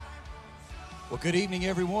Well, good evening,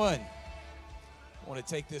 everyone. I want to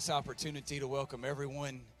take this opportunity to welcome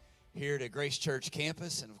everyone here to Grace Church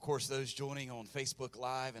campus, and of course those joining on Facebook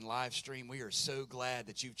Live and live stream. We are so glad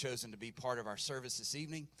that you've chosen to be part of our service this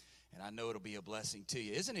evening, and I know it'll be a blessing to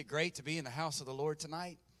you. Isn't it great to be in the house of the Lord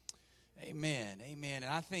tonight? Amen, amen.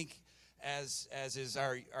 And I think as is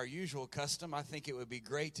our usual custom, I think it would be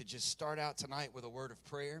great to just start out tonight with a word of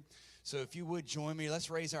prayer. So if you would join me, let's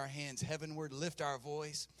raise our hands heavenward, lift our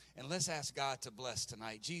voice, and let's ask God to bless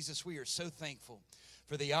tonight. Jesus, we are so thankful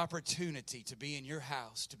for the opportunity to be in your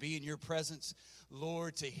house, to be in your presence,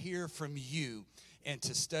 Lord, to hear from you and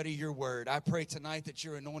to study your word. I pray tonight that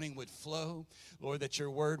your anointing would flow, Lord, that your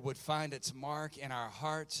word would find its mark in our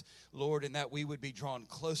hearts, Lord, and that we would be drawn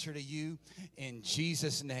closer to you in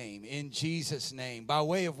Jesus' name, in Jesus' name. By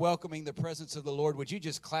way of welcoming the presence of the Lord, would you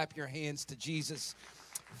just clap your hands to Jesus?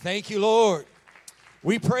 Thank you, Lord.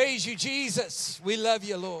 We praise you, Jesus. We love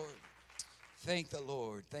you, Lord. Thank the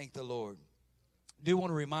Lord. Thank the Lord. I do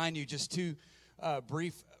want to remind you just two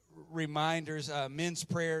brief reminders. Men's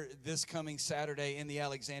prayer this coming Saturday in the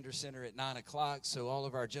Alexander Center at 9 o'clock. So all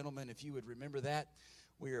of our gentlemen, if you would remember that,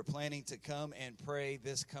 we are planning to come and pray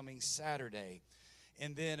this coming Saturday.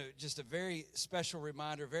 And then just a very special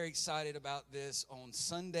reminder, very excited about this, on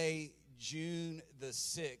Sunday, June the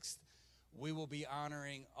 6th, we will be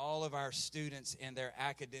honoring all of our students and their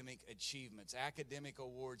academic achievements. Academic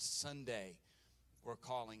Awards Sunday, we're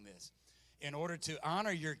calling this. In order to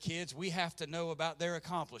honor your kids, we have to know about their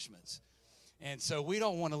accomplishments. And so we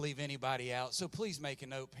don't want to leave anybody out. So please make a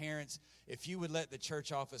note, parents, if you would let the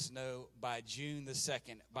church office know by June the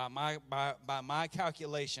 2nd. By my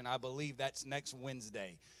calculation, I believe that's next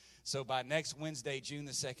Wednesday. So by next Wednesday, June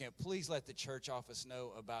the 2nd, please let the church office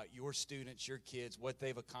know about your students, your kids, what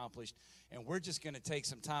they've accomplished. And we're just going to take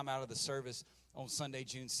some time out of the service on Sunday,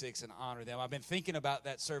 June 6th, and honor them. I've been thinking about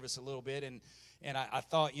that service a little bit, and I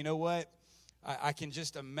thought, you know what? I can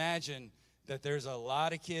just imagine that there's a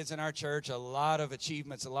lot of kids in our church, a lot of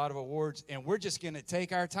achievements, a lot of awards, and we're just going to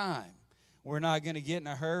take our time. We're not going to get in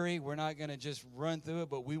a hurry. We're not going to just run through it,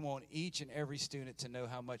 but we want each and every student to know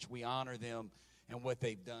how much we honor them and what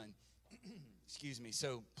they've done. Excuse me.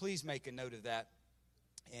 So please make a note of that,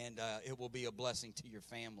 and it will be a blessing to your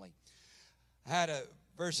family. I had a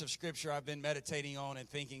verse of Scripture I've been meditating on and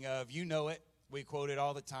thinking of. You know it. We quote it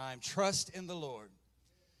all the time. Trust in the Lord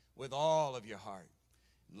with all of your heart.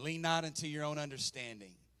 Lean not into your own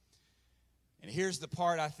understanding. And here's the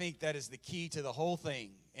part I think that is the key to the whole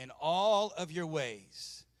thing. In all of your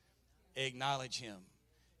ways, acknowledge him,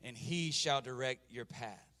 and he shall direct your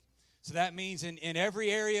path. So that means in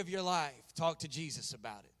every area of your life, talk to Jesus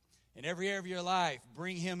about it. In every area of your life,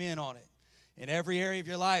 bring him in on it. In every area of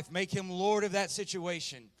your life, make him Lord of that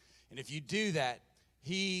situation. And if you do that,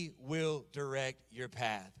 he will direct your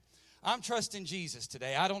path. I'm trusting Jesus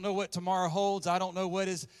today. I don't know what tomorrow holds. I don't know what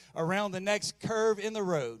is around the next curve in the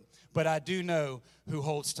road. But I do know who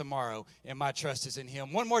holds tomorrow, and my trust is in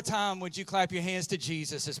him. One more time, would you clap your hands to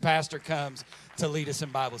Jesus as Pastor comes to lead us in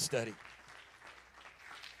Bible study.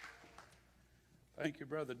 Thank you,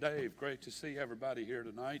 Brother Dave. Great to see everybody here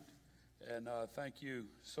tonight. And thank you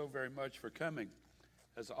so very much for coming.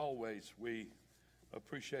 As always, we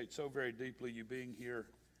appreciate so very deeply you being here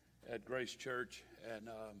at Grace Church. And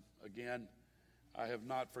again, I have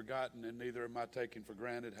not forgotten, and neither am I taking for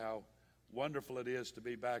granted, how wonderful it is to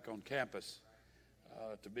be back on campus,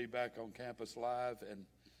 live. And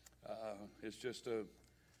it's just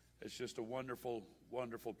a wonderful,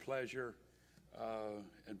 wonderful pleasure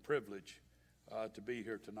and privilege to be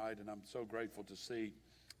here tonight, and I'm so grateful to see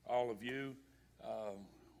all of you.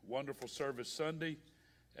 Wonderful service Sunday,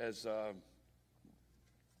 as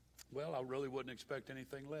well, I really wouldn't expect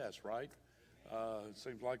anything less, right? It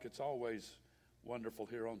seems like it's always wonderful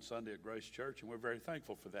here on Sunday at Grace Church, and we're very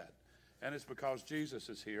thankful for that. And it's because Jesus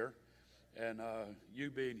is here, and you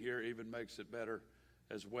being here even makes it better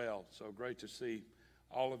as well. So great to see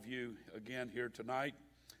all of you again here tonight,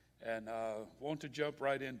 and want to jump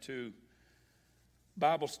right into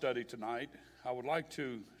Bible study tonight. I would like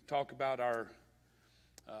to talk about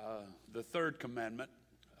the third commandment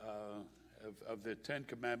of the 10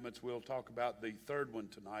 commandments. We'll talk about the third one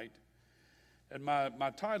tonight. And my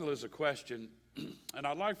title is a question, and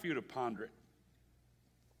I'd like for you to ponder it.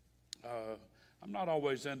 I'm not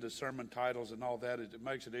always into sermon titles and all that. It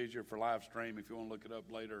makes it easier for live stream. If you want to look it up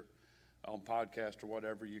later on podcast or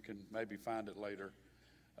whatever, you can maybe find it later.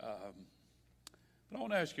 But I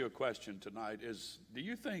want to ask you a question tonight. Do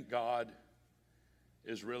you think God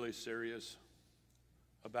is really serious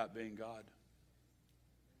about being God?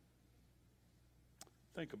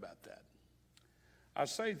 Think about that. I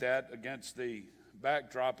say that against the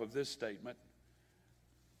backdrop of this statement.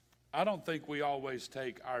 I don't think we always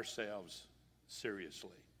take ourselves seriously.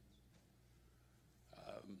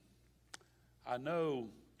 I know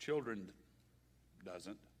children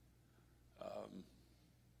doesn't.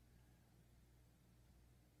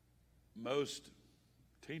 Most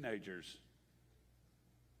teenagers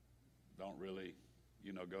don't really,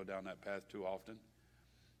 go down that path too often.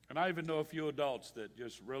 And I even know a few adults that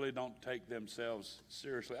just really don't take themselves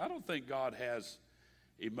seriously. I don't think God has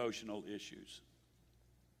emotional issues.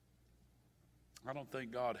 I don't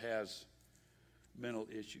think God has mental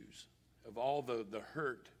issues. Of all the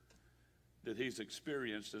hurt that he's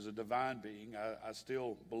experienced as a divine being, I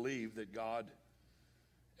still believe that God,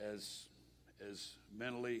 as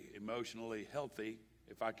mentally, emotionally healthy,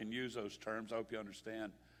 if I can use those terms, I hope you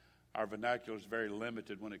understand, our vernacular is very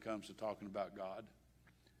limited when it comes to talking about God.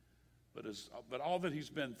 But all that he's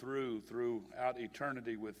been throughout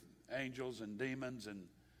eternity with angels and demons and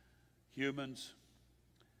humans,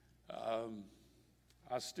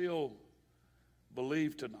 I still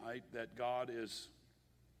believe tonight that God is,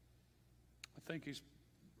 I think he's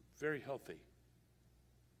very healthy.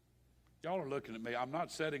 Y'all are looking at me. I'm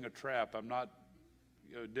not setting a trap. I'm not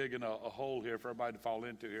digging a hole here for everybody to fall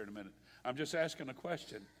into here in a minute. I'm just asking a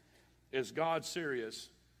question. Is God serious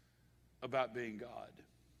about being God?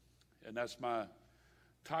 And that's my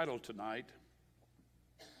title tonight.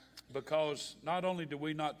 Because not only do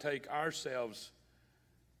we not take ourselves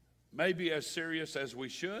maybe as serious as we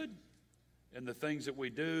should in the things that we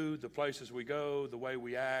do, the places we go, the way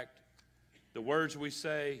we act, the words we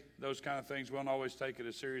say, those kind of things, we don't always take it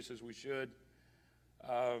as serious as we should.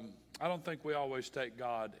 I don't think we always take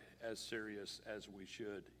God as serious as we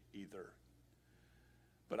should either.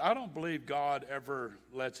 But I don't believe God ever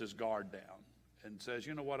lets his guard down and says,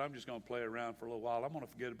 you know what, I'm just going to play around for a little while. I'm going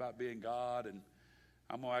to forget about being God, and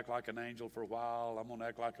I'm going to act like an angel for a while. I'm going to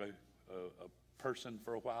act like a person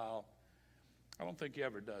for a while. I don't think he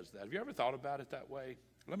ever does that. Have you ever thought about it that way?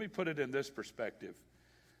 Let me put it in this perspective.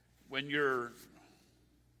 When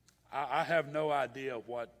I have no idea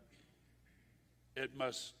what it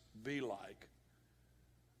must be like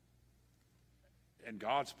in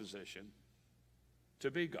God's position to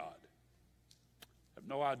be God. I have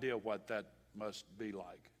no idea what that must be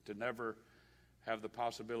like, to never have the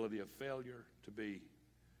possibility of failure, to be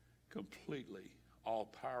completely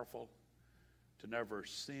all-powerful, to never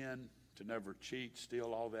sin, to never cheat,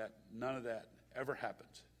 steal, all that. None of that ever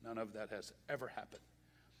happens. None of that has ever happened.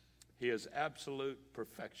 He is absolute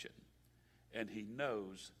perfection, and he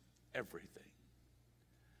knows everything.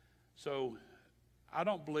 So I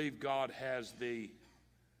don't believe God has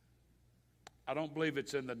I don't believe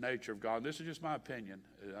it's in the nature of God. And this is just my opinion.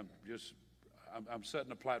 I'm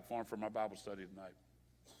setting a platform for my Bible study tonight.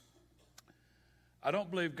 I don't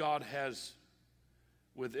believe God has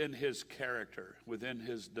within his character, within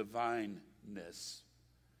his divineness,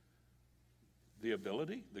 the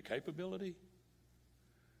ability, the capability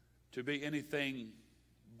to be anything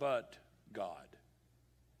but God.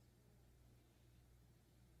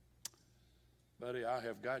 Buddy, I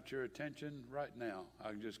have got your attention right now. I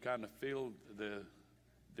can just kind of feel the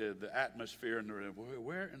atmosphere in the room.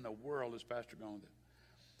 Where in the world is Pastor going?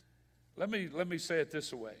 Let me say it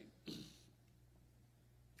this way.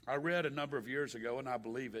 I read a number of years ago, and I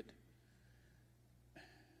believe it.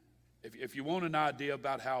 If you want an idea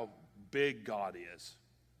about how big God is,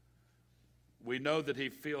 we know that he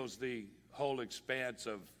fills the whole expanse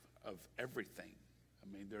of everything.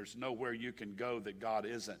 I mean, there's nowhere you can go that God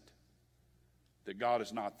isn't, that God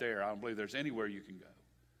is not there. I don't believe there's anywhere you can go.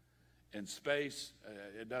 In space,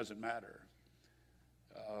 it doesn't matter.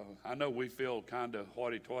 I know we feel kind of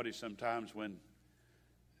hoity-toity sometimes when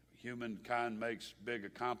humankind makes big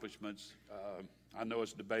accomplishments. I know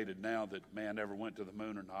it's debated now that man ever went to the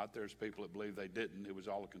moon or not. There's people that believe they didn't. It was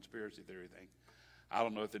all a conspiracy theory thing. I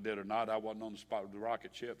don't know if they did or not. I wasn't on the spot with the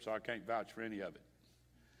rocket ship, so I can't vouch for any of it.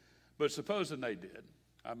 But supposing they did,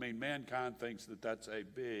 I mean, mankind thinks that that's a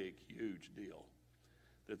big, huge deal,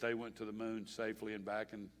 that they went to the moon safely and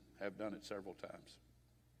back and have done it several times.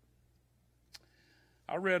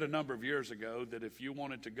 I read a number of years ago that if you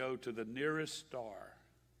wanted to go to the nearest star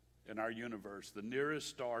in our universe, the nearest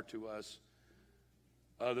star to us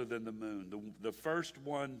other than the moon, the first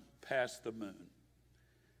one past the moon.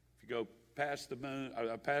 If you go past the moon,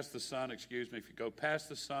 past the sun, if you go past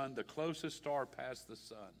the sun, the closest star past the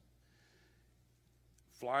sun,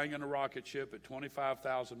 flying in a rocket ship at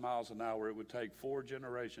 25,000 miles an hour, it would take 4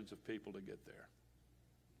 generations of people to get there.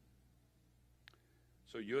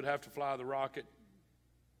 So you would have to fly the rocket,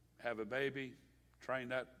 have a baby, train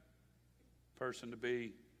that person to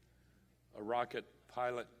be a rocket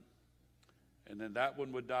pilot, And then that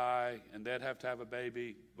one would die, and they'd have to have a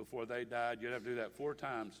baby before they died. You'd have to do that 4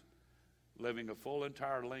 times, living a full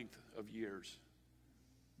entire length of years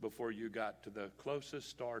before you got to the closest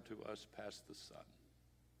star to us past the sun.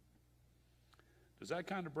 Does that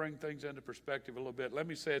kind of bring things into perspective a little bit? Let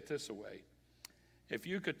me say it this way. If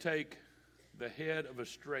you could take the head of a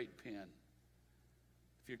straight pin,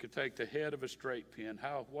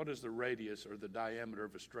 what is the radius or the diameter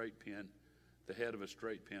of a straight pin, the head of a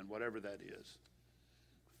straight pin, whatever that is?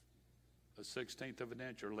 A 1/16 of an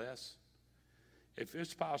inch or less? If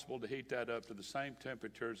it's possible to heat that up to the same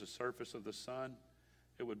temperature as the surface of the sun,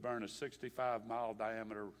 it would burn a 65-mile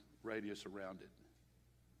diameter radius around it.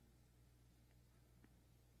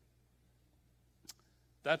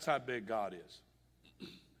 That's how big God is.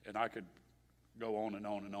 And I could go on and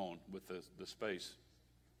on and on with the space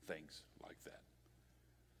things like that.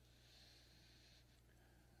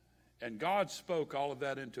 And God spoke all of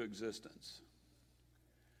that into existence.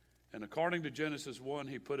 And according to Genesis 1,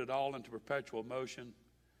 he put it all into perpetual motion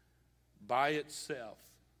by itself,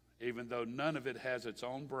 even though none of it has its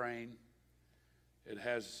own brain. It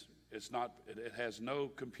has no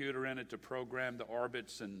computer in it to program the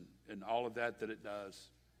orbits and all of that it does.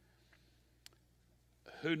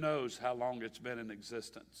 Who knows how long it's been in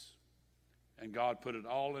existence? And God put it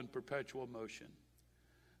all in perpetual motion.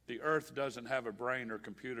 The earth doesn't have a brain or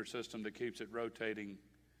computer system that keeps it rotating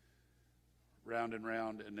round and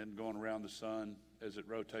round and then going around the sun as it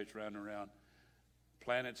rotates round and round.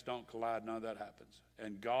 Planets don't collide, none of that happens.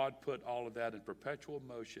 And God put all of that in perpetual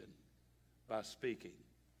motion by speaking.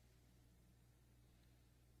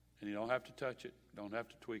 And you don't have to touch it, don't have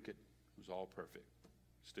to tweak it. It was all perfect.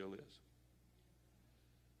 Still is.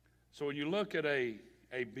 So when you look at a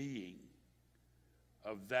being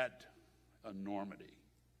of that enormity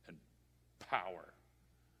and power,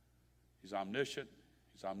 he's omniscient,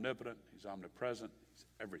 he's omnipotent, he's omnipresent, he's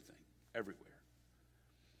everything, everywhere.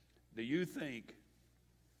 Do you think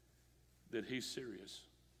that he's serious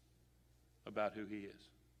about who he is?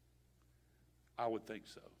 I would think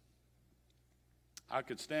so. I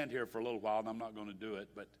could stand here for a little while, and I'm not going to do it,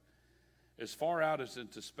 but as far out as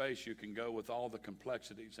into space you can go with all the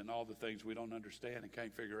complexities and all the things we don't understand and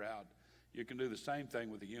can't figure out, you can do the same thing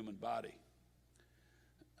with the human body.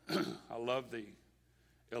 I love the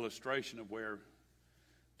illustration of where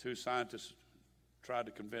 2 scientists tried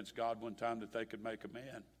to convince God one time that they could make a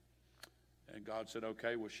man. And God said,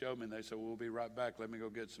 okay, well, show me. And they said, well, we'll be right back. Let me go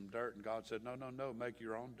get some dirt. And God said, no, make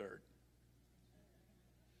your own dirt.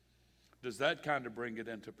 Does that kind of bring it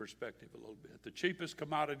into perspective a little bit? The cheapest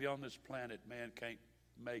commodity on this planet, man can't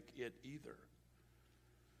make it either.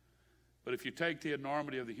 But if you take the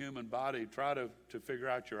enormity of the human body, try to figure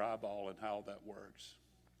out your eyeball and how that works.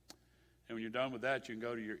 And when you're done with that, you can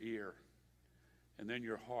go to your ear and then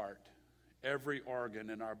your heart. Every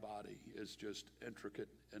organ in our body is just intricate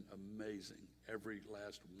and amazing, every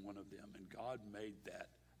last one of them. And God made that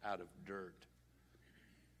out of dirt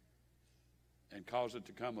and caused it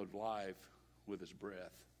to come to life with his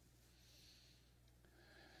breath.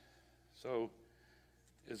 So,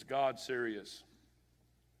 is God serious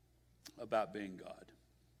about being God?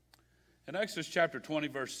 In Exodus chapter 20,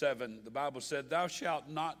 verse 7, the Bible said, "Thou shalt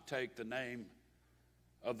not take the name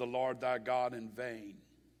of the Lord thy God in vain,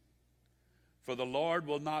 for the Lord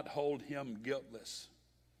will not hold him guiltless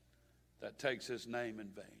that takes his name in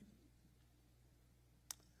vain."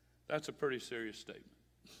 That's a pretty serious statement.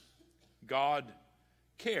 God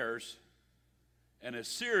cares and is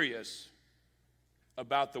serious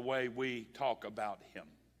about the way we talk about him.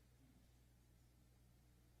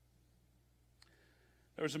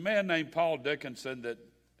 There was a man named Paul Dickinson that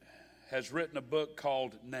has written a book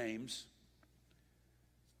called Names.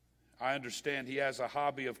 I understand he has a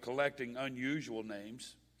hobby of collecting unusual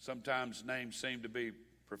names. Sometimes names seem to be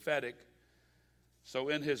prophetic. So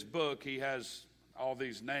in his book, he has all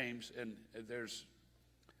these names, and there's,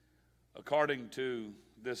 according to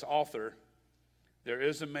this author, there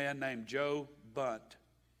is a man named Joe Bunt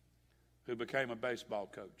who became a baseball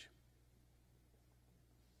coach.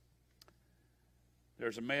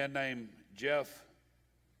 There's a man named Jeff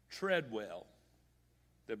Treadwell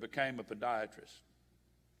that became a podiatrist.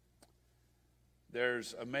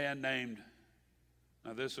 There's a man named,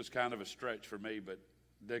 now this was kind of a stretch for me, but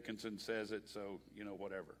Dickinson says it, so,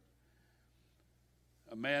 whatever.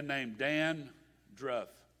 A man named Dan Druff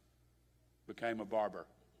became a barber.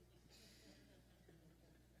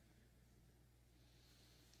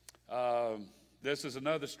 This is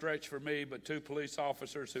another stretch for me, but 2 police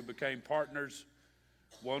officers who became partners.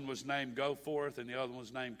 One was named Goforth and the other one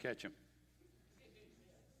was named Ketchum.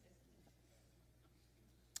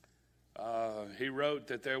 He wrote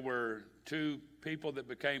that there were two people that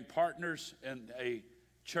became partners in a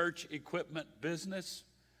church equipment business.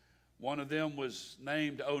 One of them was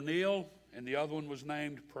named O'Neill, and the other one was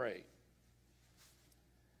named Pray.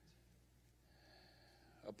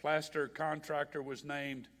 A plaster contractor was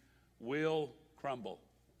named Will Crumble.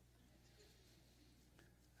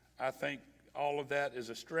 I think all of that is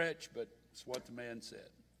a stretch, but it's what the man said.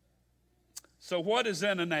 So what is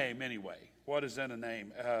in a name anyway? What is in a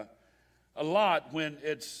name? A lot when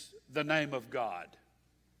it's the name of God.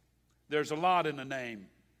 There's a lot in a name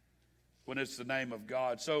when it's the name of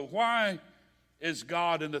God. So why is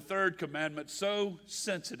God in the third commandment so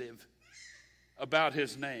sensitive about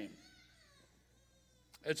his name?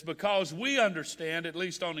 It's because we understand, at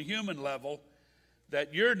least on a human level,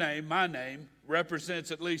 that your name, my name,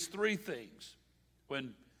 represents at least three things.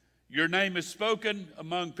 When your name is spoken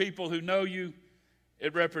among people who know you,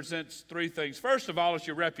 it represents three things. First of all, it's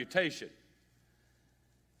your reputation.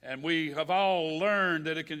 And we have all learned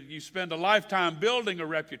that you spend a lifetime building a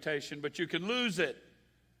reputation, but you can lose it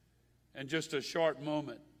in just a short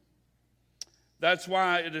moment. That's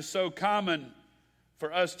why it is so common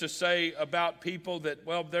for us to say about people that,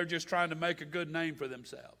 well, they're just trying to make a good name for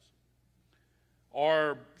themselves.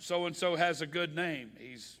 Or so-and-so has a good name.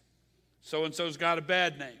 So-and-so's got a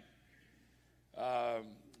bad name.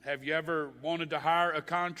 Have you ever wanted to hire a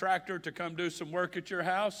contractor to come do some work at your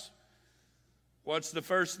house? What's the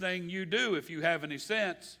first thing you do if you have any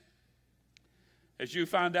sense? Is you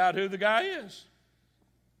find out who the guy is.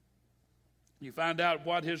 You find out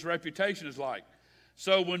what his reputation is like.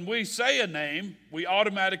 So when we say a name, we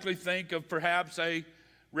automatically think of perhaps a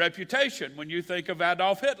reputation. When you think of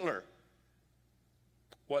Adolf Hitler,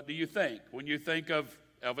 what do you think? When you think of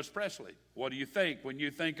Elvis Presley, what do you think? When you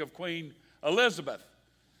think of Queen Elizabeth,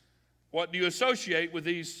 what do you associate with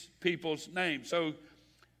these people's names? So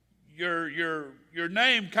your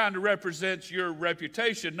name kind of represents your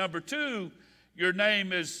reputation. Number two, your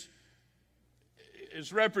name is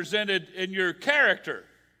represented in your character.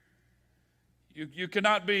 You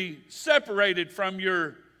cannot be separated from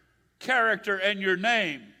your character and your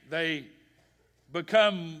name. They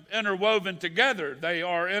become interwoven together. They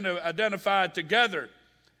are identified together.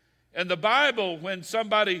 In the Bible, when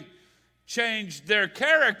somebody changed their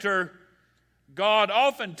character, God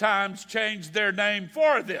oftentimes changed their name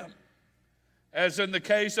for them, as in the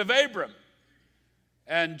case of Abram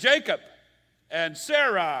and Jacob and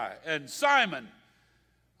Sarai and Simon.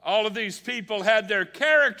 All of these people had their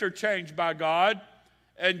character changed by God,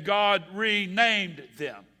 and God renamed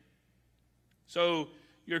them. So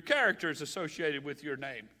your character is associated with your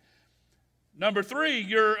name. Number three,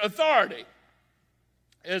 your authority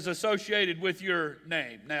is associated with your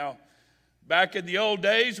name. Now, back in the old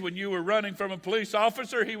days when you were running from a police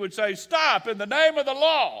officer, he would say, "Stop in the name of the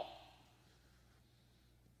law."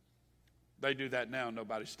 They do that now,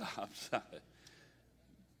 nobody stops.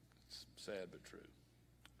 It's sad but true.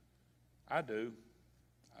 I do.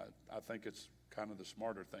 I think it's kind of the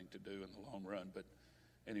smarter thing to do in the long run. But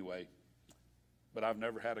anyway, but I've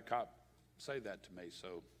never had a cop say that to me.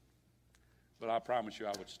 So, but I promise you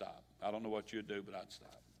I would stop. I don't know what you'd do, but I'd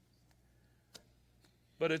stop.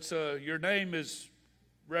 But it's your name is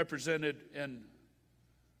represented in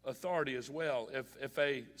authority as well. If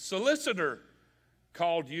a solicitor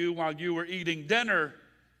called you while you were eating dinner,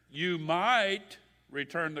 you might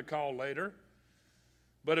return the call later.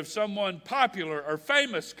 But if someone popular or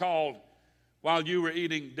famous called while you were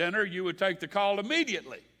eating dinner, you would take the call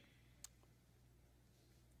immediately.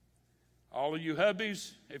 All of you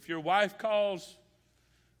hubbies, if your wife calls,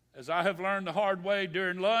 as I have learned the hard way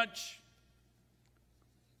during lunch,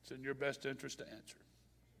 it's in your best interest to answer.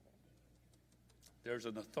 There's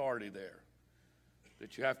an authority there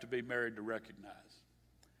that you have to be married to recognize.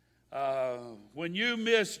 When you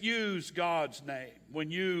misuse God's name,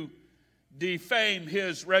 when you defame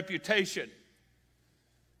his reputation,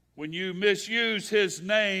 when you misuse his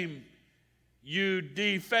name, you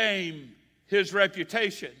defame his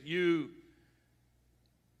reputation. You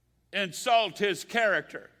insult his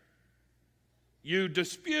character. You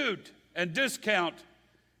dispute and discount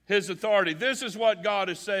his authority. This is what God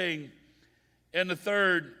is saying in the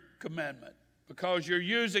third commandment, because you're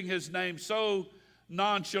using his name so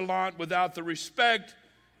nonchalant, without the respect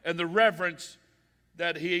and the reverence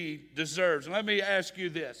that he deserves. And let me ask you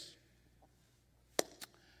this.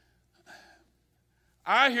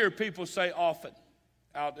 I hear people say often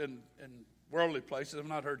out in worldly places, I've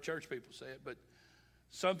not heard church people say it, but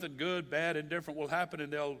something good, bad, indifferent will happen,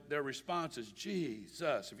 and their response is,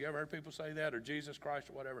 Jesus. Have you ever heard people say that, or Jesus Christ,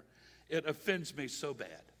 or whatever? It offends me so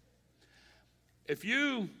bad. If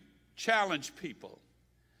you challenge people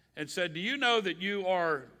and said, do you know that you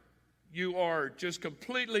are just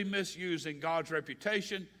completely misusing God's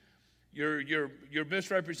reputation? You're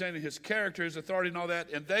misrepresenting his character, his authority, and all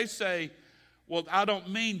that. And they say, well, I don't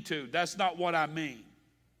mean to. That's not what I mean.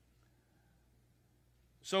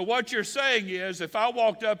 So what you're saying is, if I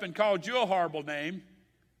walked up and called you a horrible name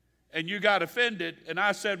and you got offended and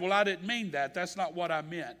I said, well, I didn't mean that. That's not what I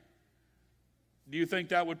meant. Do you think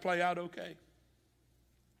that would play out okay?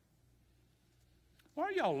 Why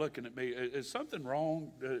are y'all looking at me? Is something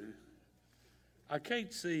wrong? I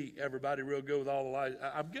can't see everybody real good with all the lights.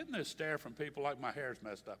 I'm getting this stare from people like my hair's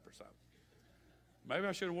messed up or something. Maybe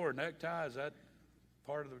I should have wore a necktie. Is that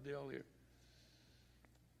part of the deal here?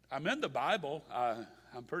 I'm in the Bible.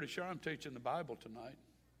 I'm pretty sure I'm teaching the Bible tonight.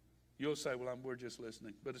 You'll say, well, we're just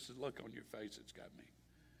listening. But it's a look on your face that's got me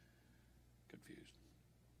confused.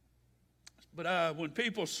 But when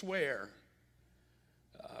people swear,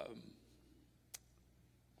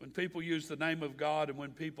 when people use the name of God and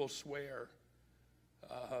when people swear,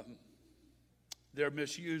 they're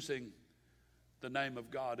misusing the name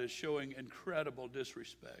of God, is showing incredible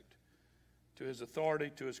disrespect to his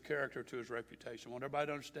authority, to his character, to his reputation. I want everybody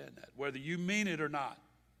to understand that, whether you mean it or not,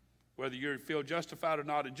 whether you feel justified or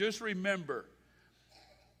not. And just remember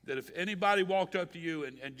that if anybody walked up to you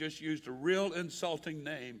and just used a real insulting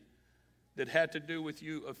name that had to do with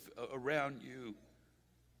you, around you,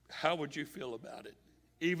 how would you feel about it,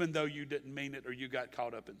 even though you didn't mean it or you got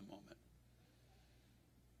caught up in the moment?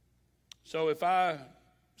 So if I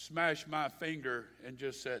smashed my finger and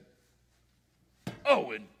just said,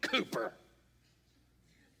 Owen Cooper,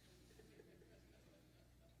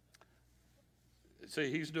 see,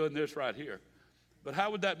 he's doing this right here. But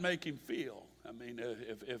how would that make him feel? I mean,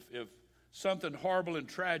 if something horrible and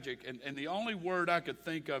tragic, and the only word I could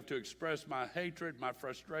think of to express my hatred, my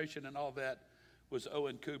frustration, and all that was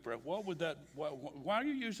Owen Cooper. What would that, why are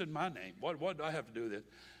you using my name? What do I have to do with it?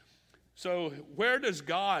 So where does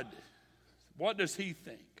God, what does he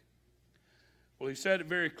think? Well, he said it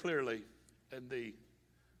very clearly in the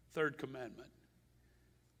third commandment.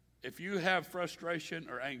 If you have frustration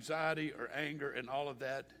or anxiety or anger and all of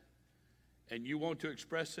that, and you want to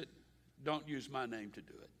express it, don't use my name to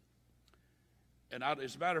do it. And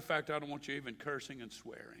as a matter of fact, I don't want you even cursing and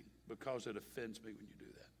swearing, because it offends me when you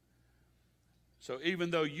do that. So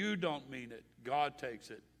even though you don't mean it, God takes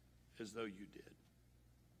it as though you did.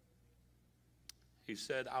 He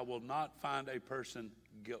said, I will not find a person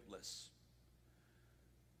guiltless.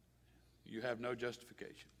 You have no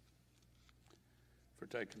justification for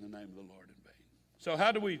taking the name of the Lord in vain. So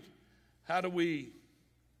how do we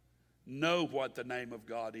know what the name of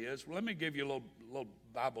God is? Well, let me give you a little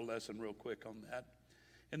Bible lesson real quick on that.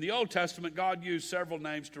 In the Old Testament, God used several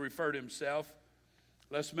names to refer to himself.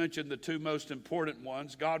 Let's mention the two most important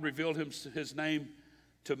ones. God revealed his name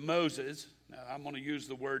to Moses. Now, I'm going to use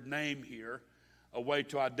the word name here, a way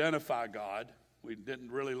to identify God. We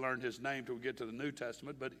didn't really learn his name till we get to the New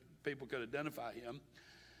Testament, but people could identify him.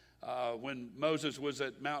 When Moses was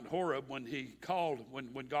at Mount Horeb,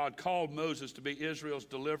 when God called Moses to be Israel's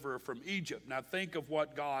deliverer from Egypt. Now think of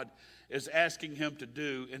what God is asking him to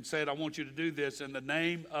do, and said, I want you to do this in the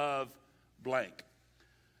name of blank.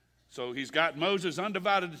 So he's got Moses'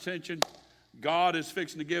 undivided attention. God is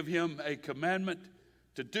fixing to give him a commandment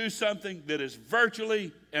to do something that is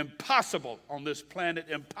virtually impossible on this planet,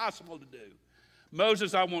 impossible to do.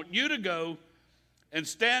 Moses, I want you to go and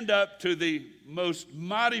stand up to the most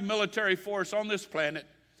mighty military force on this planet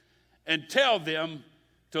and tell them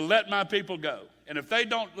to let my people go. And if they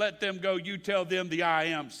don't let them go, you tell them the I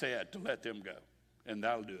am said to let them go. And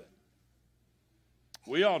that'll do it.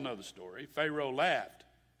 We all know the story. Pharaoh laughed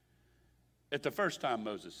at the first time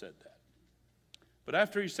Moses said that. But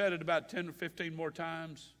after he said it about 10 or 15 more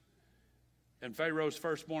times, and Pharaoh's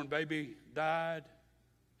firstborn baby died,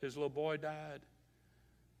 his little boy died,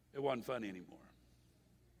 it wasn't funny anymore.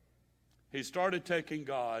 He started taking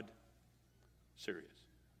God serious.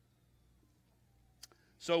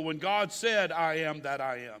 So when God said, I am that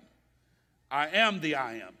I am the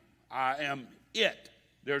I am it.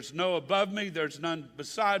 There's no above me, there's none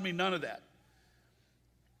beside me, none of that.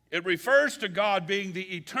 It refers to God being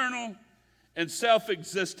the eternal and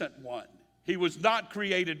self-existent one. He was not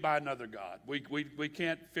created by another God. We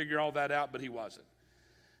can't figure all that out, but he wasn't.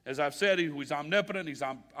 As I've said, he was omnipotent, he's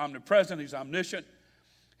omnipresent, he's omniscient.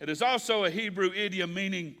 It is also a Hebrew idiom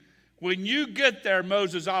meaning, when you get there,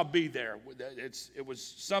 Moses, I'll be there. It was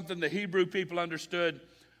something the Hebrew people understood.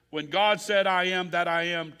 When God said, I am that I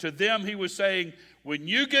am, to them he was saying, when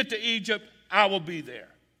you get to Egypt, I will be there.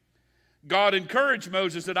 God encouraged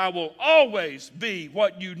Moses that I will always be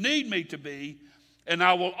what you need me to be, and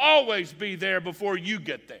I will always be there before you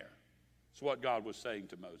get there. That's what God was saying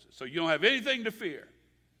to Moses. So you don't have anything to fear.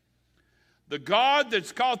 The God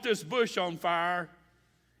that's caught this bush on fire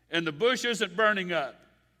and the bush isn't burning up,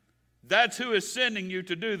 that's who is sending you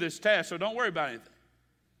to do this task. So don't worry about anything.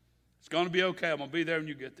 It's going to be okay. I'm going to be there when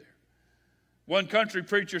you get there. One country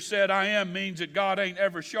preacher said, I am means that God ain't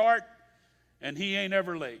ever short and he ain't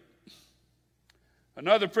ever late.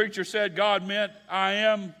 Another preacher said God meant I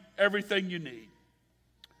am everything you need.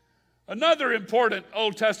 Another important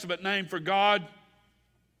Old Testament name for God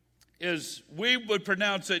is, we would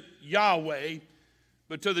pronounce it Yahweh,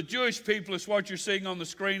 but to the Jewish people, it's what you're seeing on the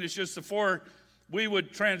screen. It's just the four,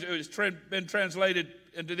 it's been translated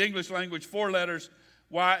into the English language, 4 letters,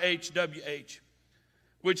 YHWH,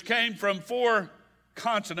 which came from 4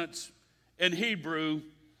 consonants in Hebrew,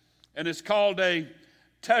 and is called a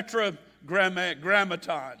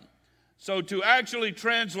tetragrammaton. So to actually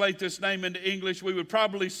translate this name into English, we would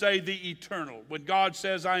probably say the eternal. When God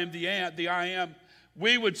says, I am the I am,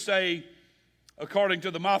 we would say, according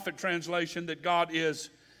to the Moffat translation, that God is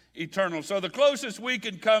eternal. So the closest we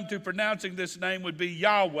can come to pronouncing this name would be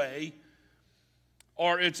Yahweh,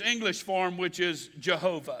 or its English form, which is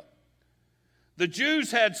Jehovah. The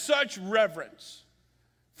Jews had such reverence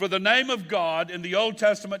for the name of God in the Old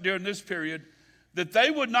Testament during this period that they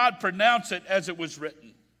would not pronounce it as it was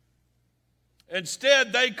written.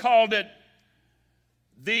 Instead, they called it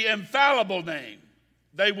the infallible name.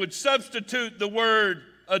 They would substitute the word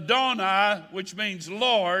Adonai, which means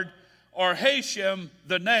Lord, or Hashem,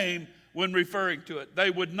 the name, when referring to it. They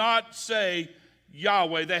would not say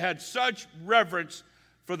Yahweh. They had such reverence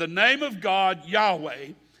for the name of God, Yahweh,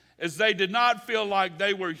 as they did not feel like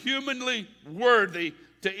they were humanly worthy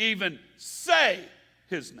to even say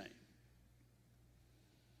his name.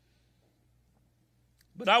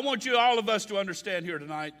 But I want all of us to understand here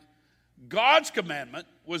tonight, God's commandment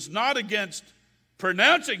was not against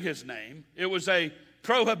pronouncing his name. It was a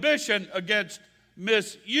prohibition against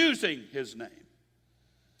misusing his name.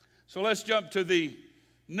 So let's jump to the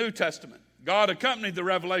New Testament. God accompanied the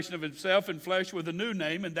revelation of himself in flesh with a new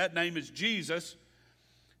name, and that name is Jesus,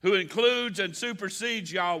 who includes and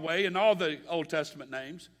supersedes Yahweh and all the Old Testament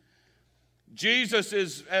names. Jesus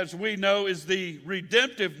is, as we know, is the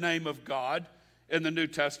redemptive name of God in the New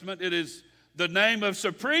Testament. It is the name of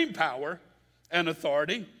supreme power and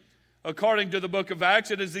authority. According to the book of Acts,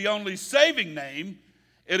 it is the only saving name.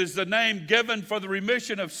 It is the name given for the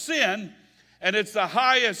remission of sin, and it's the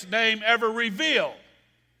highest name ever revealed.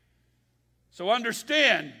 So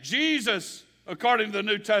understand, Jesus, according to the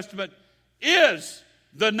New Testament, is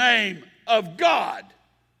the name of God.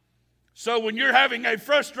 So when you're having a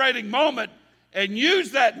frustrating moment and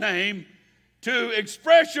use that name to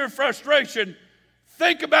express your frustration,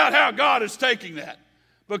 think about how God is taking that.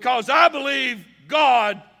 Because I believe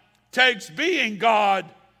God takes being God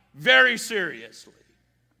very seriously.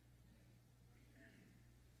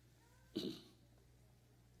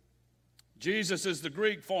 Jesus is the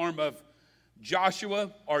Greek form of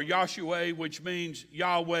Joshua or Yahshua, which means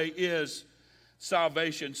Yahweh is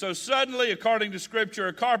salvation. So suddenly, according to Scripture,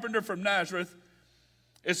 a carpenter from Nazareth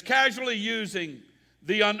is casually using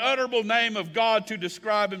the unutterable name of God to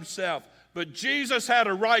describe himself. But Jesus had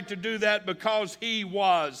a right to do that because he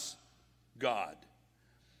was God.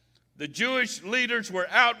 The Jewish leaders were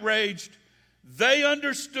outraged. They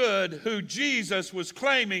understood who Jesus was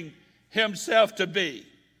claiming himself to be.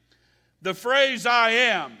 The phrase I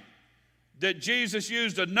am that Jesus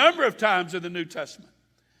used a number of times in the New Testament.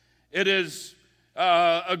 It is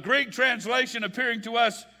a Greek translation appearing to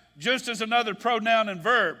us just as another pronoun and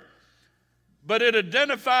verb. But it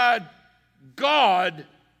identified God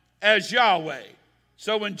as Yahweh.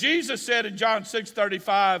 So when Jesus said in John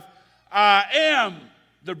 6:35, I am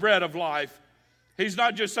the bread of life, he's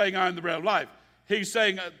not just saying I am the bread of life. He's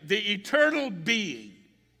saying the eternal being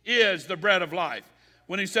is the bread of life.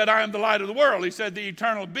 When he said, I am the light of the world, he said the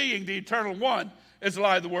eternal being, the eternal one, is the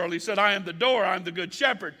light of the world. He said, I am the door, I am the good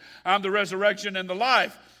shepherd, I am the resurrection and the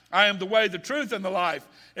life. I am the way, the truth, and the life.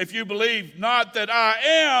 If you believe not that I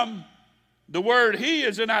am, the word he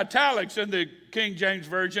is in italics in the King James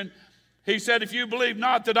Version. He said, if you believe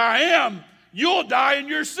not that I am, you'll die in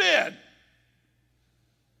your sin.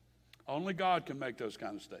 Only God can make those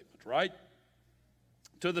kind of statements, right?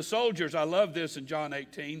 To the soldiers, I love this in John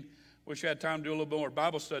 18. Wish I had time to do a little bit more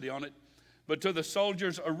Bible study on it. But to the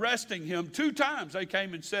soldiers arresting him 2 times, they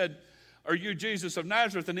came and said, are you Jesus of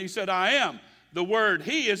Nazareth? And he said, I am. The word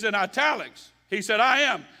he is in italics. He said, I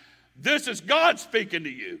am. This is God speaking to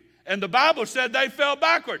you. And the Bible said they fell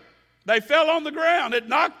backward. They fell on the ground. It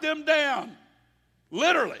knocked them down.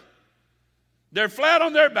 Literally. They're flat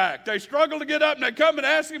on their back. They struggle to get up, and they come and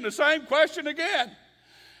ask him the same question again.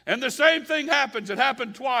 And the same thing happens. It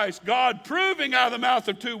happened twice. God proving out of the mouth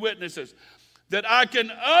of two witnesses that I can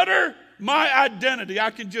utter my identity.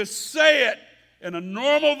 I can just say it in a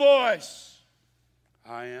normal voice.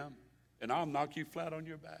 I am. And I'll knock you flat on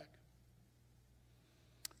your back.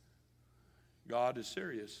 God is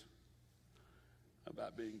serious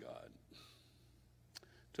about being God.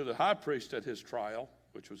 To the high priest at his trial,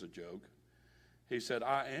 which was a joke, he said,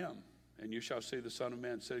 I am, and you shall see the Son of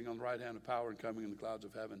Man sitting on the right hand of power and coming in the clouds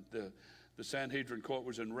of heaven. The Sanhedrin court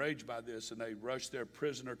was enraged by this, and they rushed their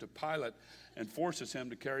prisoner to Pilate and forces him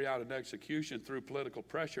to carry out an execution through political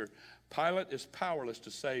pressure. Pilate is powerless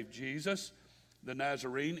to save Jesus, the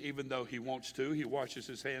Nazarene, even though he wants to. He washes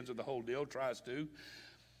his hands of the whole deal, tries to.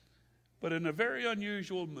 But in a very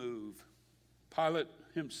unusual move, Pilate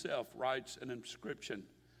himself writes an inscription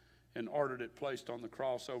and ordered it placed on the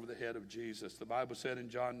cross over the head of Jesus. The Bible said in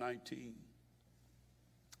John 19,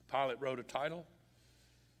 Pilate wrote a title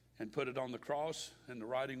and put it on the cross, and the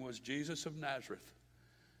writing was Jesus of Nazareth,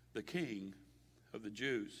 the King of the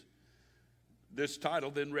Jews. This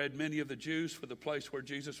title then read many of the Jews, for the place where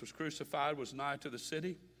Jesus was crucified was nigh to the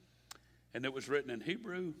city, and it was written in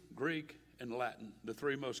Hebrew, Greek, and Latin, the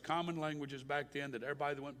three most common languages back then that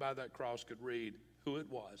everybody that went by that cross could read who it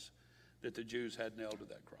was that the Jews had nailed to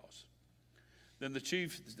that cross. Then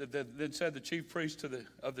said the chief priest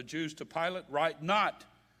of the Jews to Pilate, write not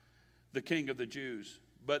the King of the Jews,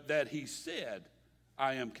 but that he said,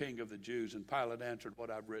 I am King of the Jews. And Pilate answered, what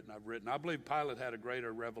I've written, I've written. I believe Pilate had a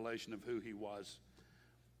greater revelation of who he was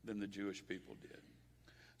than the Jewish people did.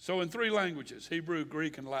 So in three languages, Hebrew,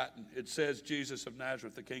 Greek, and Latin, it says Jesus of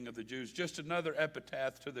Nazareth, the King of the Jews. Just another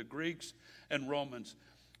epitaph to the Greeks and Romans.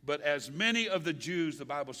 But as many of the Jews, the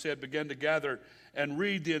Bible said, began to gather and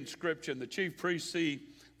read the inscription, the chief priests see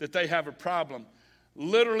that they have a problem.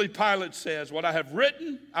 Literally, Pilate says, what I have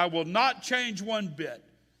written, I will not change one bit.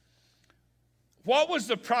 What was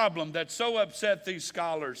the problem that so upset these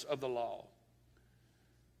scholars of the law?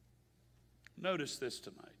 Notice this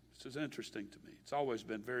tonight. This is interesting to me. It's always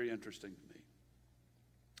been very interesting to me.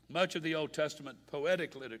 Much of the Old Testament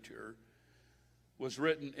poetic literature was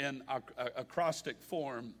written in acrostic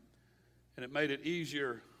form, and it made it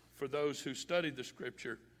easier for those who studied the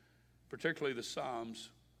Scripture, particularly the Psalms.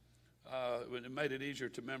 It made it easier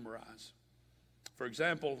to memorize. For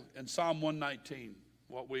example, in Psalm 119,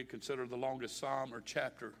 what we consider the longest psalm or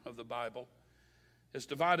chapter of the Bible, is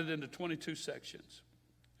divided into 22 sections.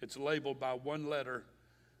 It's labeled by one letter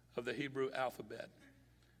of the Hebrew alphabet.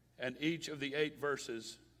 And each of the 8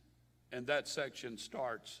 verses in that section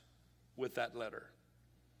starts with that letter.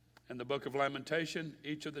 In the book of Lamentation,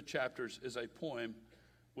 each of the chapters is a poem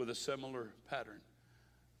with a similar pattern.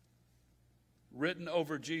 Written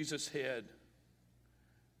over Jesus' head.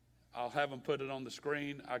 I'll have them put it on the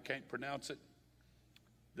screen. I can't pronounce it.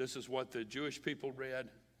 This is what the Jewish people read.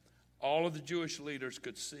 All of the Jewish leaders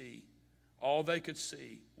could see. All they could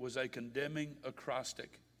see was a condemning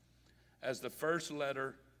acrostic as the first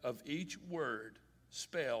letter of each word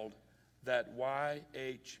spelled that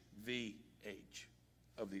YHVH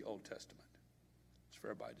of the Old Testament. It's for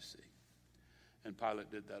everybody to see. And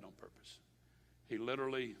Pilate did that on purpose. He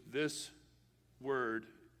literally, these words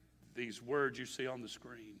you see on the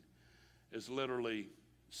screen, is literally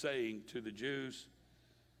saying to the Jews,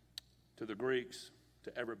 to the Greeks,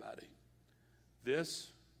 to everybody,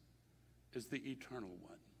 this is the eternal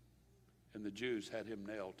one. And the Jews had him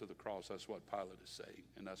nailed to the cross. That's what Pilate is saying,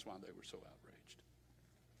 and that's why they were so outraged.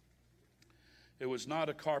 It was not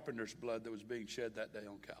a carpenter's blood that was being shed that day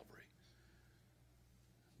on Calvary,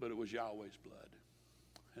 but it was Yahweh's blood.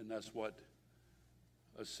 And that's what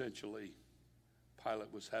essentially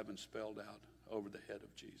Pilate was having spelled out over the head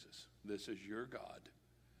of Jesus. This is your God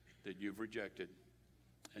that you've rejected,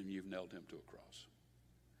 and you've nailed him to a cross.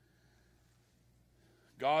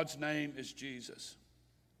 God's name is Jesus.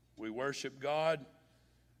 We worship God,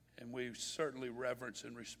 and we certainly reverence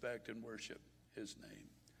and respect and worship his name.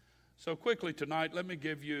 So quickly tonight, let me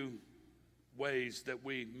give you ways that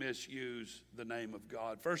we misuse the name of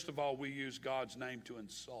God. First of all, we use God's name to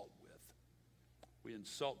insult with. We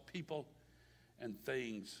insult people and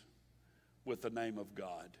things with the name of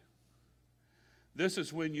God. This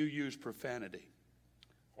is when you use profanity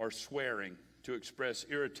or swearing to express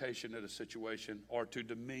irritation at a situation or to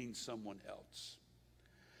demean someone else.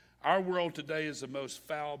 Our world today is the most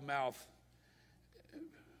foul-mouthed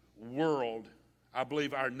world. I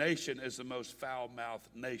believe our nation is the most foul-mouthed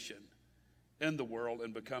nation in the world,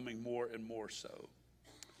 and becoming more and more so.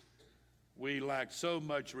 We lack so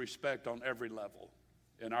much respect on every level.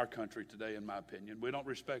 in our country today, in my opinion. We don't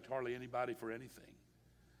respect hardly anybody for anything.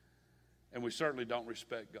 And we certainly don't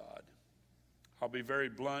respect God. I'll be very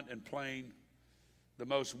blunt and plain. The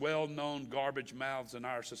most well-known garbage mouths in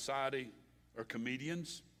our society are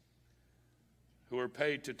comedians who are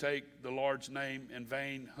paid to take the Lord's name in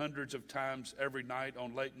vain hundreds of times every night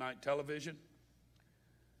on late-night television.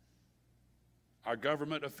 Our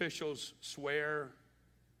government officials swear,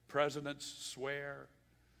 presidents swear,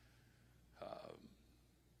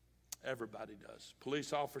 everybody does.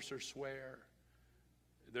 Police officers swear.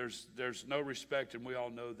 There's no respect, and we all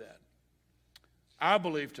know that. I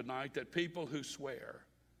believe tonight that people who swear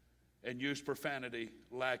and use profanity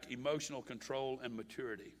lack emotional control and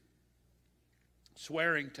maturity.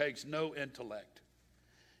 Swearing takes no intellect.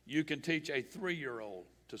 You can teach a 3-year-old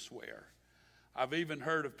to swear. I've even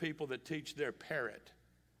heard of people that teach their parrot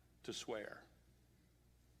to swear.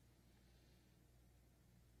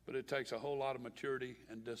 But it takes a whole lot of maturity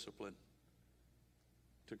and discipline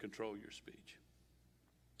to control your speech.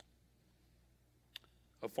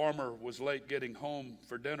 A farmer was late getting home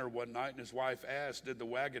for dinner one night, and his wife asked, "Did the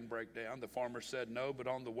wagon break down?" The farmer said, "No, but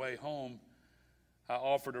on the way home, I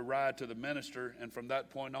offered a ride to the minister, and from that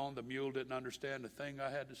point on, the mule didn't understand a thing I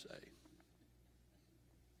had to say."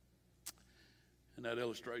 And that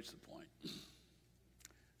illustrates the point.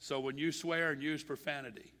 So when you swear and use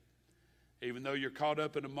profanity, even though you're caught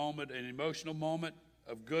up in a moment, an emotional moment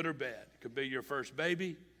of good or bad, it could be your first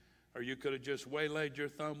baby, or you could have just waylaid your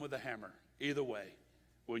thumb with a hammer. Either way,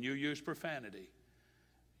 when you use profanity,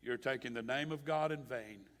 you're taking the name of God in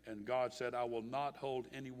vain, and God said, "I will not hold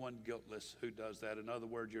anyone guiltless who does that." In other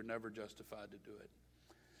words, you're never justified to do it.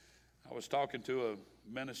 I was talking to a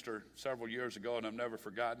minister several years ago, and I've never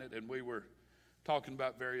forgotten it, and we were talking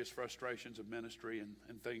about various frustrations of ministry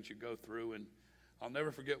and things you go through, and I'll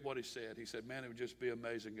never forget what he said. He said, "Man, it would just be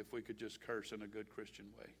amazing if we could just curse in a good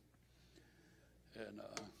Christian way." And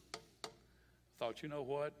I thought, you know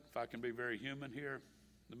what? If I can be very human here,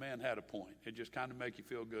 the man had a point. It just kind of make you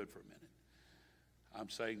feel good for a minute. I'm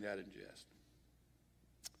saying that in jest.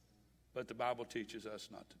 But the Bible teaches us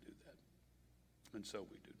not to do that. And so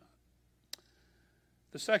we do not.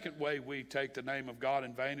 The second way we take the name of God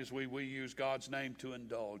in vain is we use God's name to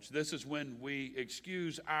indulge. This is when we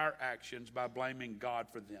excuse our actions by blaming God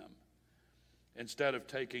for them instead of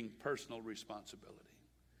taking personal responsibility.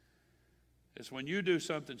 It's when you do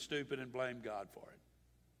something stupid and blame God for it.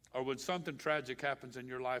 Or when something tragic happens in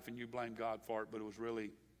your life and you blame God for it, but it was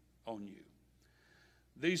really on you.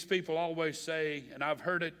 These people always say, and I've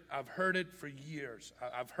heard it for years.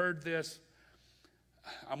 I've heard this.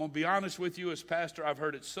 I'm going to be honest with you as pastor, I've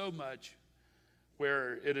heard it so much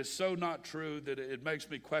where it is so not true that it makes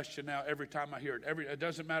me question now every time I hear it. It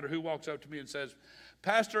doesn't matter who walks up to me and says,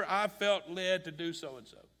 "Pastor, I felt led to do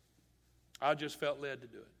so-and-so." I just felt led to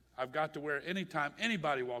do it. I've got to where anytime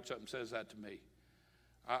anybody walks up and says that to me,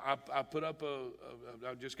 I put up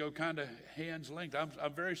I just go kind of hands linked.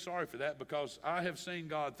 I'm very sorry for that because I have seen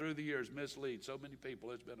God through the years mislead so many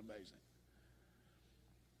people. It's been amazing.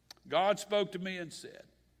 God spoke to me and said,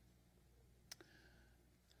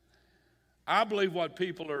 I believe what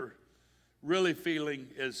people are really feeling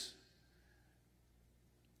is,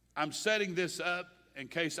 I'm setting this up in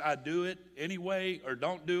case I do it anyway or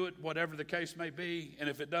don't do it, whatever the case may be. And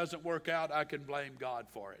if it doesn't work out, I can blame God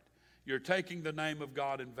for it. You're taking the name of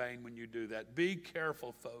God in vain when you do that. Be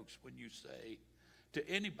careful, folks, when you say to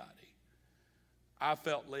anybody, "I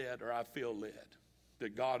felt led" or "I feel led,"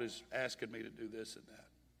 that God is asking me to do this and that.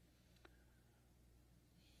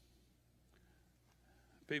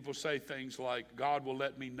 People say things like, "God will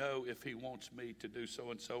let me know if he wants me to do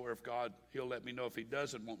so-and-so," or he'll let me know if he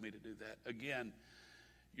doesn't want me to do that. Again,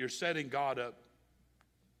 you're setting God up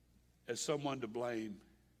as someone to blame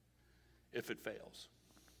if it fails.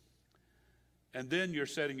 And then you're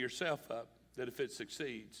setting yourself up that if it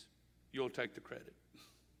succeeds, you'll take the credit.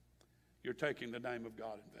 You're taking the name of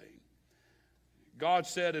God in vain. God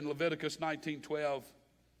said in Leviticus 19:12,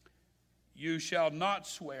 "You shall not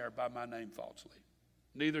swear by my name falsely,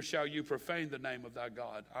 neither shall you profane the name of thy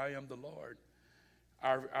God. I am the Lord."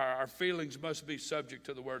 Our feelings must be subject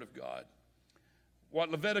to the word of God. What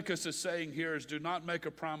Leviticus is saying here is, do not make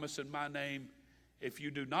a promise in my name if you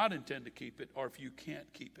do not intend to keep it or if you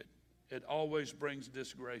can't keep it. It always brings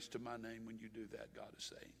disgrace to my name when you do that, God is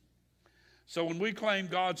saying. So when we claim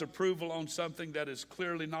God's approval on something that is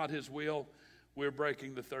clearly not his will, we're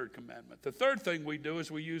breaking the third commandment. The third thing we do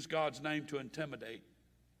is we use God's name to intimidate.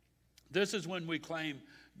 This is when we claim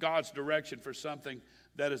God's direction for something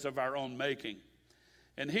that is of our own making.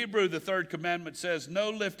 In Hebrew, the third commandment says, "No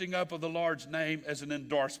lifting up of the Lord's name as an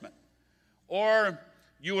endorsement," or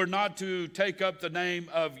you are not to take up the name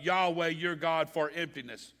of Yahweh your God for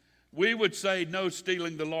emptiness. We would say no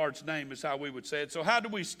stealing the Lord's name is how we would say it. So how do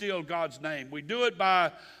we steal God's name? We do it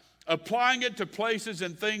by applying it to places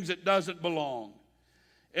and things that doesn't belong.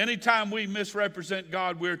 Anytime we misrepresent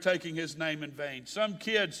God, we're taking his name in vain. Some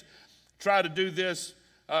kids try to do this,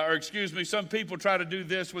 some people try to do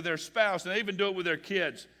this with their spouse, and they even do it with their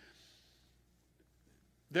kids.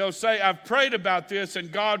 They'll say, I've prayed about this, and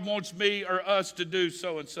God wants me or us to do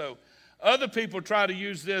so and so. Other people try to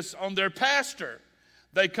use this on their pastor.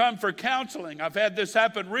 They come for counseling. I've had this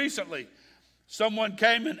happen recently. Someone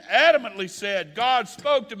came and adamantly said, God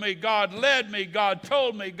spoke to me, God led me, God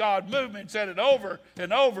told me, God moved me, and said it over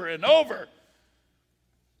and over and over.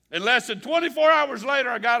 And less than 24 hours later,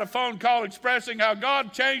 I got a phone call expressing how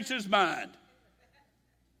God changed his mind.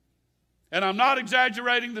 And I'm not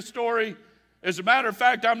exaggerating the story. As a matter of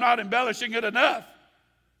fact, I'm not embellishing it enough.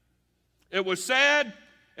 It was sad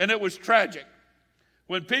and it was tragic.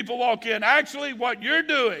 When people walk in, actually what you're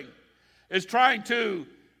doing is trying to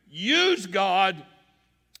use God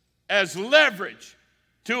as leverage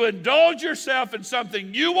to indulge yourself in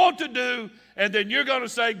something you want to do, and then you're going to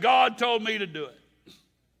say, God told me to do it.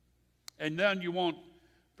 And then you want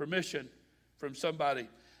permission from somebody.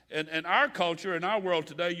 And in our culture, in our world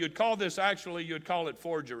today, you'd call it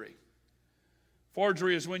forgery.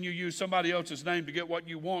 Forgery is when you use somebody else's name to get what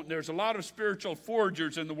you want. And there's a lot of spiritual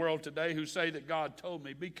forgers in the world today who say that God told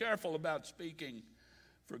me. Be careful about speaking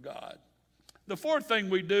for God. The fourth thing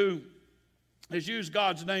we do is use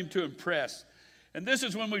God's name to impress. And this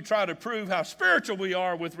is when we try to prove how spiritual we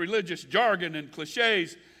are with religious jargon and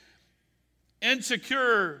cliches.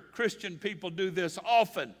 Insecure Christian people do this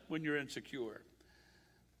often when you're insecure.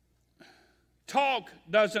 Talk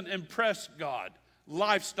doesn't impress God.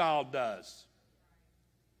 Lifestyle does.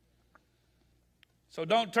 So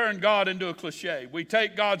don't turn God into a cliche. We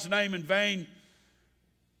take God's name in vain.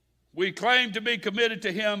 We claim to be committed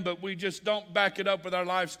to him, but we just don't back it up with our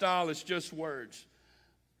lifestyle. It's just words.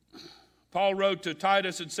 Paul wrote to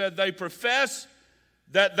Titus and said, they profess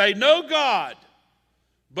that they know God,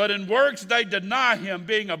 but in works they deny him,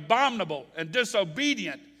 being abominable and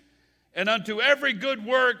disobedient, and unto every good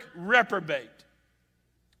work reprobate.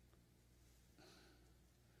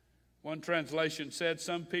 One translation said,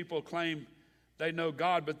 some people claim they know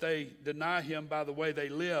God, but they deny him by the way they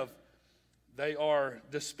live. They are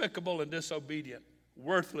despicable and disobedient,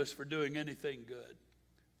 worthless for doing anything good.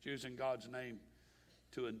 Choosing God's name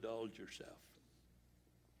to indulge yourself.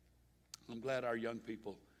 I'm glad our young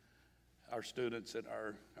people, our students, and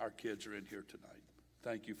our kids are in here tonight.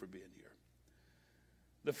 Thank you for being here.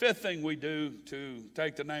 The fifth thing we do to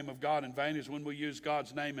take the name of God in vain is when we use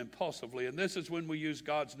God's name impulsively. And this is when we use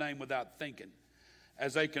God's name without thinking,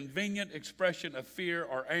 as a convenient expression of fear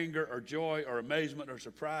or anger or joy or amazement or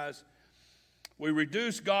surprise. We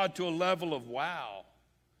reduce God to a level of wow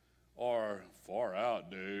or far out,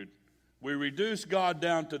 dude. We reduce God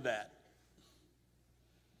down to that.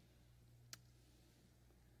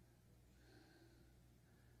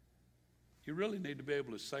 You really need to be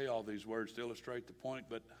able to say all these words to illustrate the point,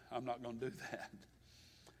 but I'm not going to do that.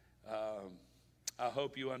 I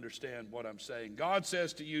hope you understand what I'm saying. God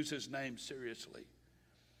says to use his name seriously.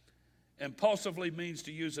 Impulsively means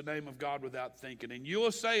to use the name of God without thinking. And you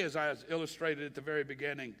will say, as I illustrated at the very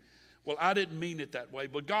beginning, well, I didn't mean it that way,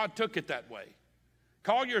 but God took it that way.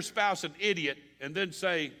 Call your spouse an idiot and then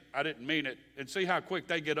say, I didn't mean it, and see how quick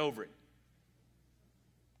they get over it.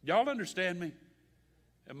 Y'all understand me?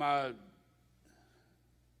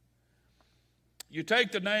 You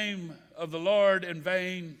take the name of the Lord in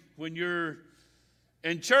vain when you're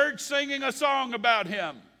in church singing a song about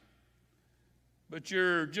him, but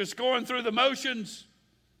you're just going through the motions,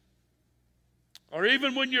 or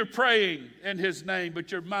even when you're praying in his name,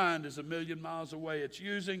 but your mind is a million miles away. It's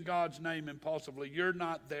using God's name impulsively. You're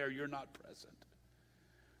not there. You're not present.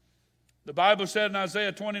 The Bible said in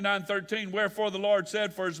Isaiah 29:13, wherefore the Lord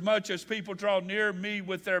said, for as much as people draw near me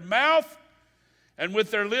with their mouth and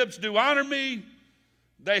with their lips do honor me,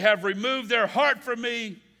 they have removed their heart from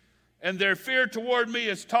me, and their fear toward me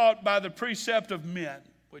is taught by the precept of men,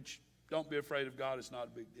 which don't be afraid of God. It's not a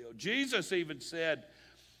big deal. Jesus even said,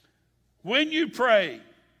 when you pray,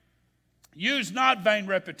 use not vain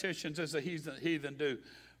repetitions as the heathen do,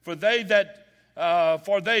 for they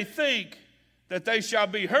think that they shall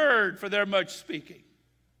be heard for their much speaking.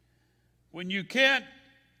 When you can't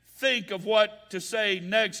think of what to say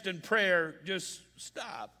next in prayer, just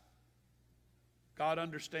stop. God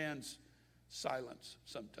understands silence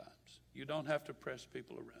sometimes. You don't have to press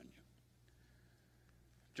people around you.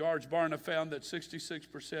 George Barna found that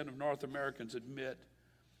 66% of North Americans admit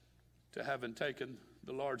to having taken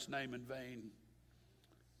the Lord's name in vain.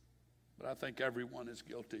 But I think everyone is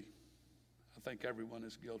guilty. I think everyone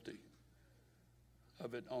is guilty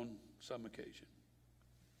of it on some occasion.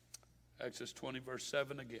 Exodus 20, verse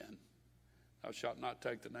 7 again. Thou shalt not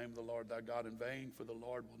take the name of the Lord thy God in vain, for the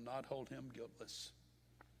Lord will not hold him guiltless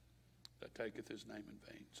that taketh his name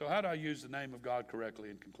in vain. So how do I use the name of God correctly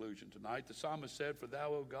in conclusion tonight? The psalmist said, For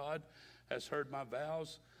thou, O God, hast heard my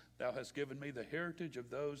vows. Thou hast given me the heritage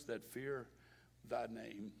of those that fear thy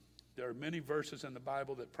name. There are many verses in the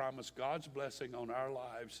Bible that promise God's blessing on our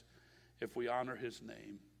lives if we honor his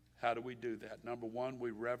name. How do we do that? Number one,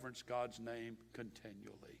 we reverence God's name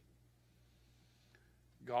continually.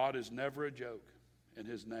 God is never a joke, and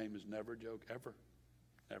his name is never a joke, ever.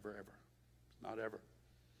 Never, ever. Not ever.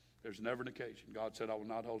 There's never an occasion. God said, I will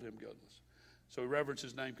not hold him guiltless. So we reverence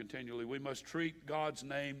his name continually. We must treat God's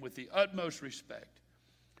name with the utmost respect,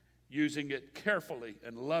 using it carefully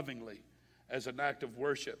and lovingly as an act of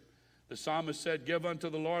worship. The psalmist said, Give unto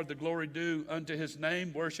the Lord the glory due unto his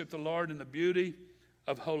name. Worship the Lord in the beauty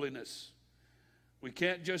of holiness. We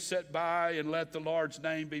can't just sit by and let the Lord's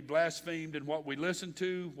name be blasphemed in what we listen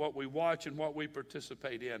to, what we watch, and what we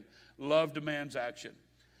participate in. Love demands action.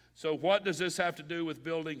 So what does this have to do with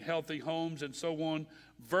building healthy homes and so on?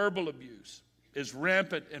 Verbal abuse is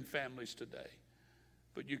rampant in families today.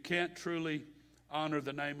 But you can't truly honor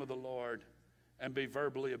the name of the Lord and be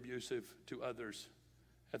verbally abusive to others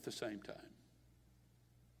at the same time.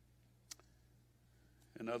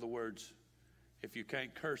 In other words, if you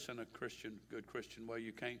can't curse in a good Christian way,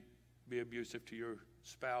 you can't be abusive to your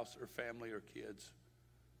spouse or family or kids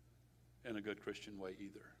in a good Christian way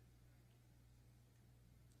either.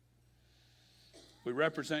 We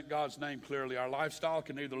represent God's name clearly. Our lifestyle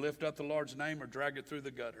can either lift up the Lord's name or drag it through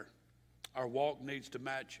the gutter. Our walk needs to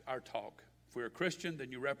match our talk. If we're a Christian,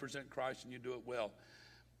 then you represent Christ and you do it well.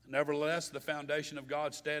 Nevertheless, the foundation of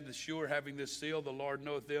God standeth sure, having this seal, the Lord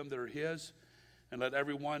knoweth them that are his, and let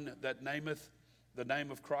everyone that nameth the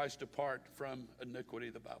name of Christ depart from iniquity,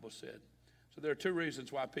 the Bible said. So there are two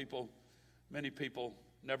reasons why many people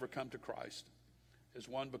never come to Christ. Is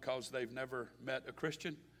one, because they've never met a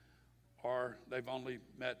Christian, or they've only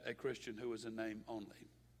met a Christian who is in name only.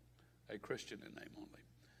 A Christian in name only.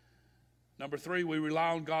 Number three, we rely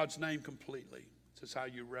on God's name completely. This is how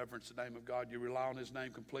you reverence the name of God. You rely on his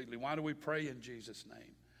name completely. Why do we pray in Jesus'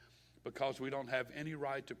 name? Because we don't have any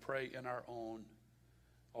right to pray in our own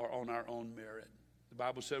or on our own merit. The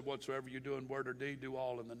Bible said, whatsoever you do in word or deed, do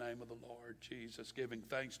all in the name of the Lord Jesus, giving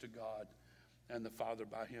thanks to God and the Father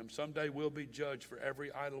by him. Someday we'll be judged for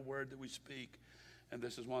every idle word that we speak. And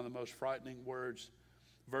this is one of the most frightening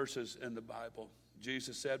verses in the Bible.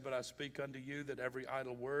 Jesus said, But I speak unto you that every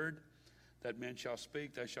idle word that men shall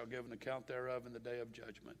speak, they shall give an account thereof in the day of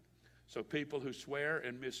judgment. So people who swear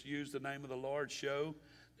and misuse the name of the Lord show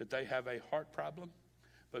that they have a heart problem.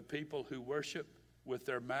 But people who worship with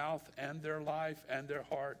their mouth and their life and their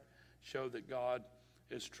heart show that God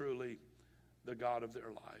is truly the God of their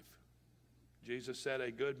life. Jesus said,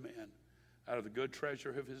 A good man out of the good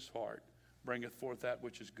treasure of his heart bringeth forth that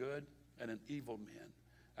which is good, and an evil man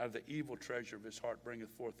out of the evil treasure of his heart bringeth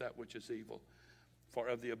forth that which is evil. For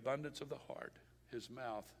of the abundance of the heart his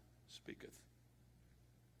mouth speaketh.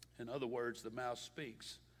 In other words, the mouth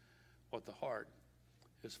speaks what the heart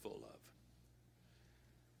is full of.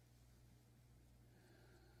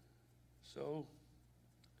 So,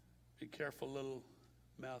 be careful, little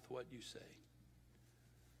mouth, what you say.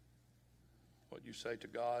 What you say to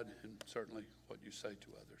God, and certainly what you say to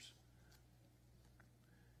others.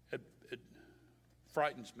 It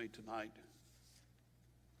frightens me tonight.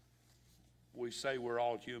 We say we're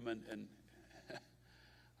all human, and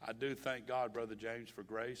I do thank God, Brother James, for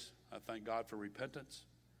grace. I thank God for repentance.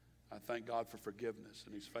 I thank God for forgiveness,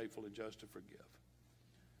 and he's faithful and just to forgive.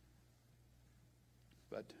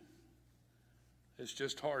 But it's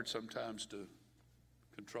just hard sometimes to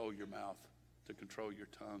control your mouth, to control your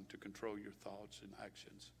tongue, to control your thoughts and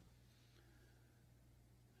actions.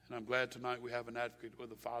 And I'm glad tonight we have an advocate with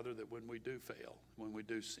the Father that when we do fail, when we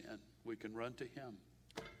do sin, we can run to him.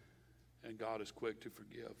 And God is quick to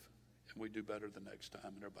forgive. And we do better the next time.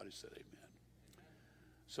 And everybody said amen.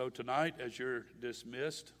 So tonight, as you're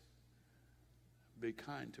dismissed, be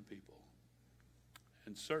kind to people.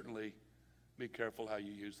 And certainly be careful how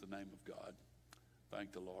you use the name of God.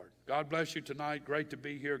 Thank the Lord. God bless you tonight. Great to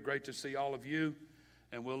be here. Great to see all of you.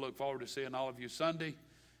 And we'll look forward to seeing all of you Sunday.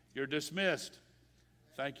 You're dismissed.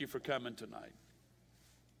 Thank you for coming tonight.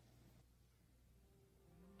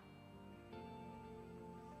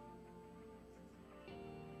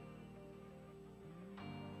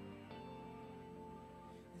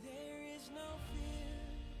 There is no fear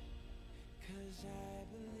 'cause I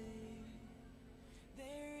believe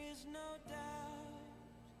there is no doubt,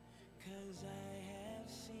 'cause I have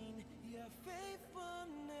seen your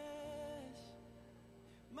faithfulness,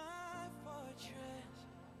 my fortress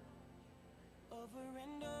over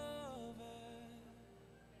and over.